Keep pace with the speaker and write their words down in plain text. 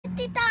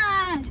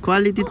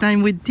Quality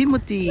time with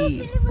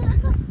Timothy.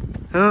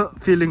 Oh,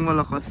 feeling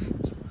malakas.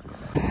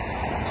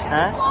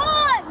 Ha?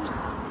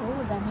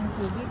 Oh, daming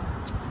tubig.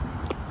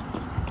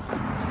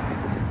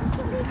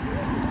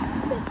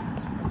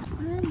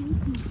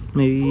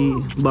 May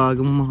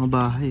bagong mga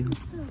bahay.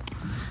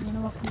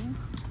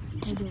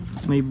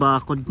 May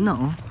bakod na,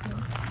 oh.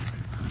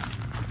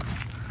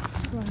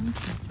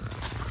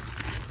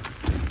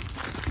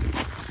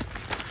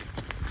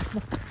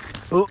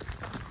 Oh.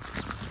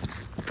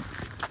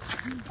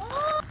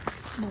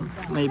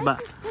 May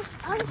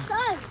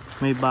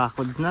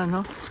bakod na,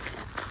 no?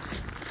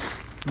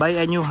 Buy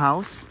a new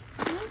house?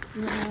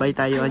 Buy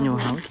tayo a new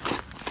house?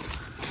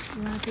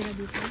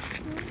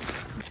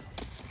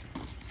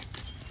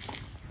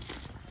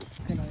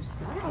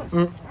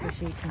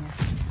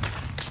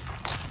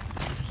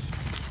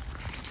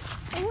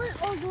 I went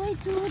all the way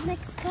to the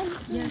next country.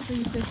 Yeah, so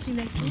you can see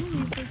like,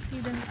 you can see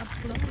them up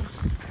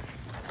close.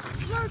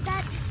 No,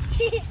 Dad.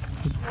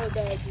 Oh,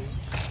 Daddy.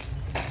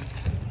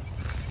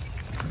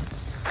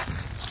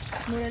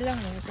 Mura lang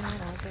eh. Ito na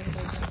natin.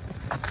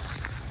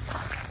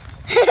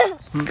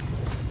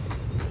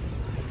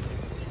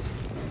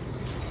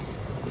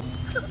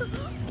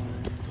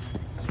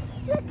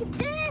 Look at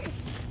this.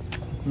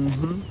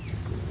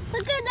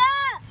 Look at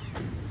that.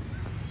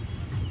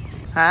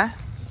 Ha?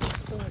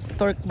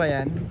 Stork ba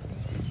yan?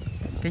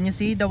 Can you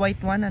see the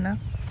white one, anak?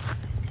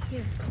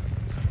 Here.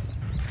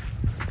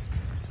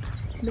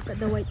 Look at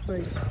the white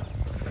bird.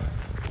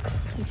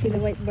 You see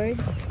the white bird?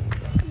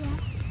 Yeah.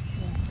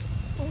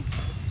 Oh.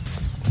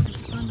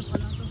 Found a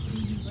lot of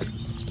baby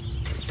birds.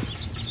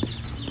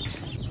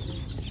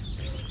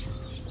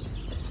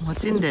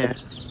 What's in there?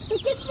 You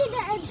can see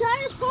the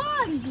entire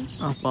pond.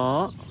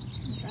 Opo.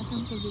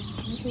 Asang tubig?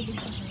 May tubig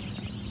pa.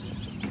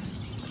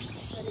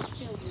 But it's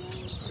still dry.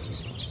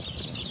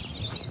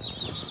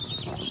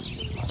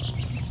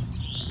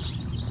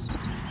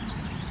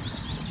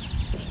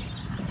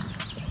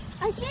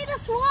 I see the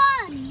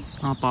swan.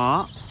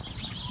 Opo.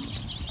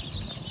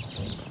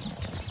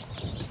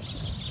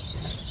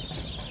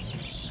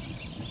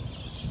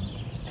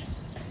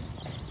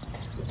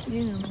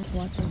 You know, with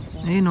water.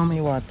 Ayun, no,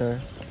 may water.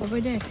 Over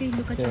there, see,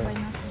 look at the There.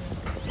 pineapple.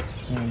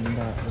 And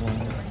that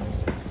one.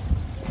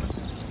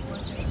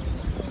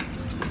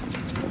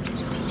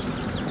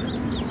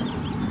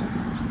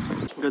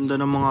 Ganda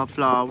ng mga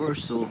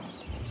flowers, oh.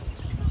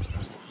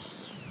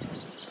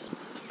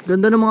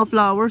 Ganda ng mga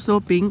flowers, oh,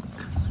 pink.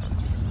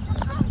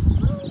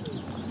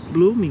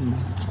 Blooming.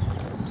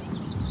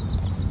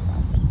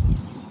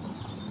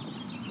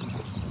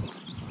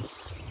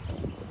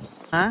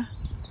 Ha?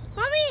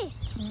 Mommy.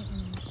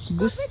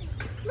 Goose?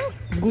 Look.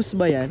 Goose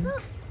ba yan?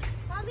 Look.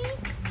 Mommy.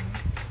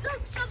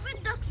 Look,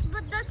 something ducks,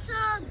 but that's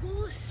a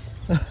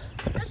goose.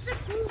 That's a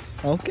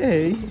goose.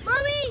 Okay.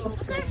 Mommy,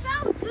 look, I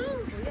found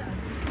goose.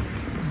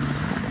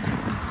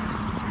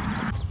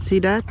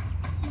 See that?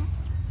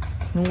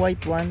 Yung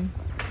white one.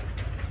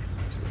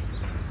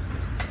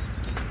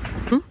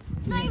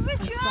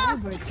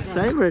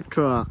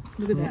 Cybertruck.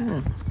 Look at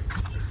that. Yeah.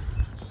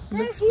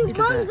 There's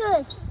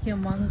humongous.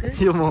 Humongous.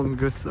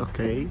 Humongous,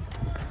 okay.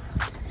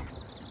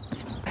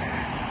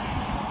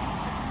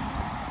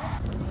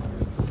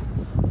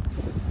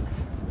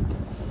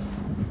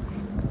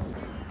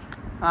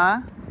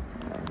 Ha?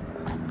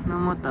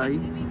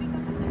 Namatay?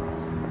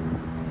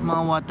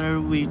 Mga water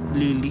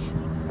lily.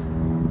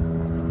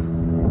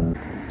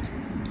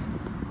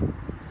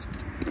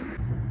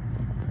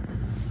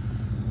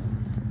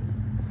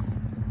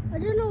 I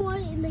don't know why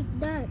it like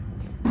that.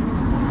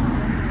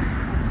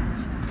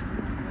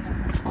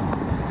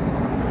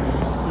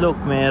 Look,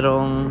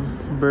 merong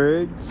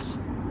birds.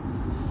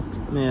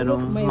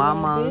 Merong Look, may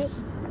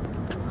mammals.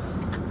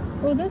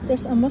 Oh,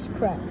 there's a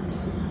muskrat.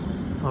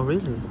 Oh,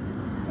 really?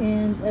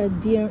 And a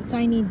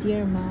tiny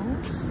deer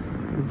mouse.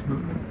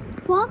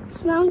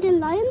 Fox, mountain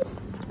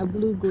lions. A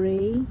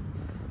blue-gray.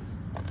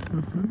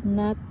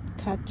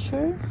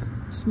 Gnatcatcher.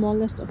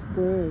 Smallest of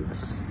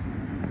birds.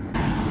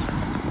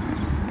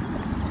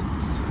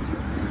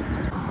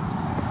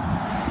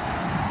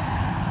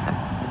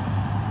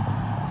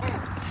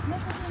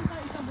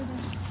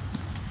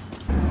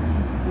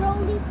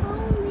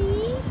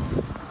 Roly-poly.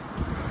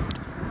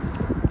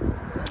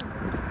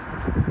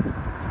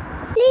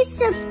 Please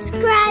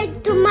subscribe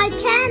to my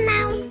channel.